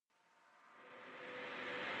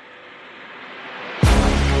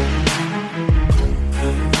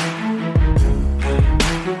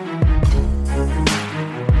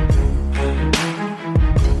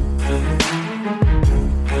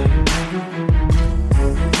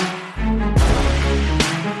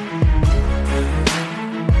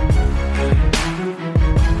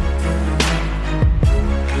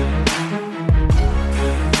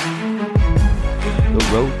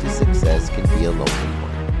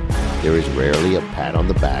There is rarely a pat on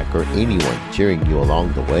the back or anyone cheering you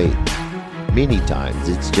along the way. Many times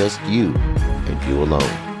it's just you and you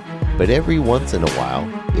alone. But every once in a while,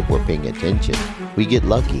 if we're paying attention, we get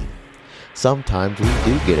lucky. Sometimes we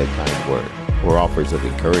do get a kind word or offers of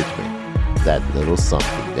encouragement. That little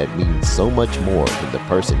something that means so much more than the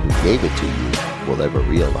person who gave it to you will ever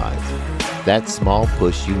realize. That small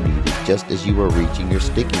push you needed just as you were reaching your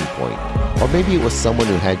sticking point. Or maybe it was someone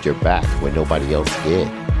who had your back when nobody else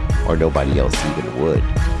did, or nobody else even would.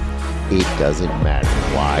 It doesn't matter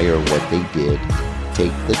why or what they did.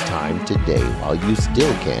 Take the time today while you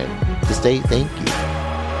still can to say thank you.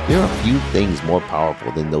 There are few things more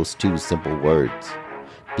powerful than those two simple words.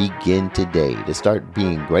 Begin today to start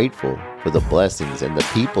being grateful for the blessings and the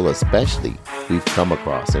people especially we've come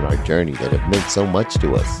across in our journey that have meant so much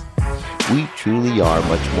to us. We truly are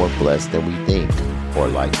much more blessed than we think or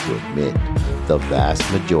like to admit. The vast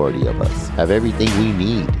majority of us have everything we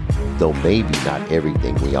need, though maybe not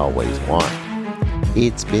everything we always want.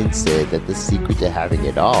 It's been said that the secret to having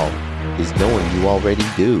it all is knowing you already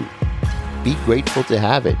do. Be grateful to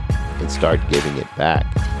have it and start giving it back.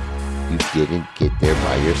 You didn't get there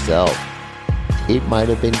by yourself. It might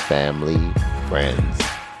have been family, friends.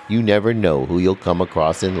 You never know who you'll come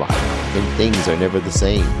across in life, and things are never the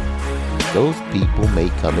same. Those people may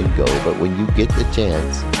come and go, but when you get the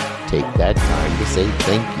chance, take that time to say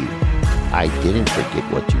thank you. I didn't forget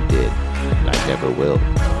what you did, and I never will.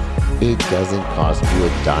 It doesn't cost you a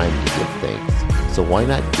dime to give thanks, so why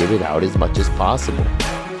not give it out as much as possible?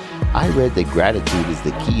 I read that gratitude is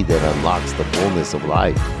the key that unlocks the fullness of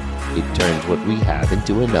life. It turns what we have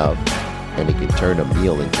into enough, and it can turn a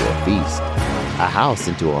meal into a feast, a house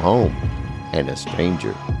into a home, and a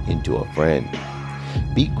stranger into a friend.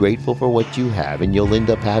 Be grateful for what you have, and you'll end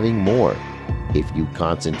up having more. If you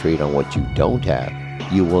concentrate on what you don't have,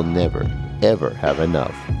 you will never, ever have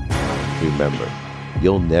enough. Remember,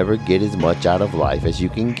 you'll never get as much out of life as you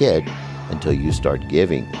can get until you start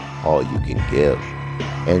giving all you can give.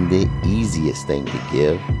 And the easiest thing to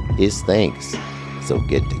give is thanks. So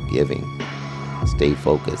get to giving. Stay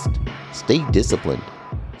focused. Stay disciplined.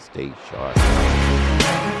 Stay sharp.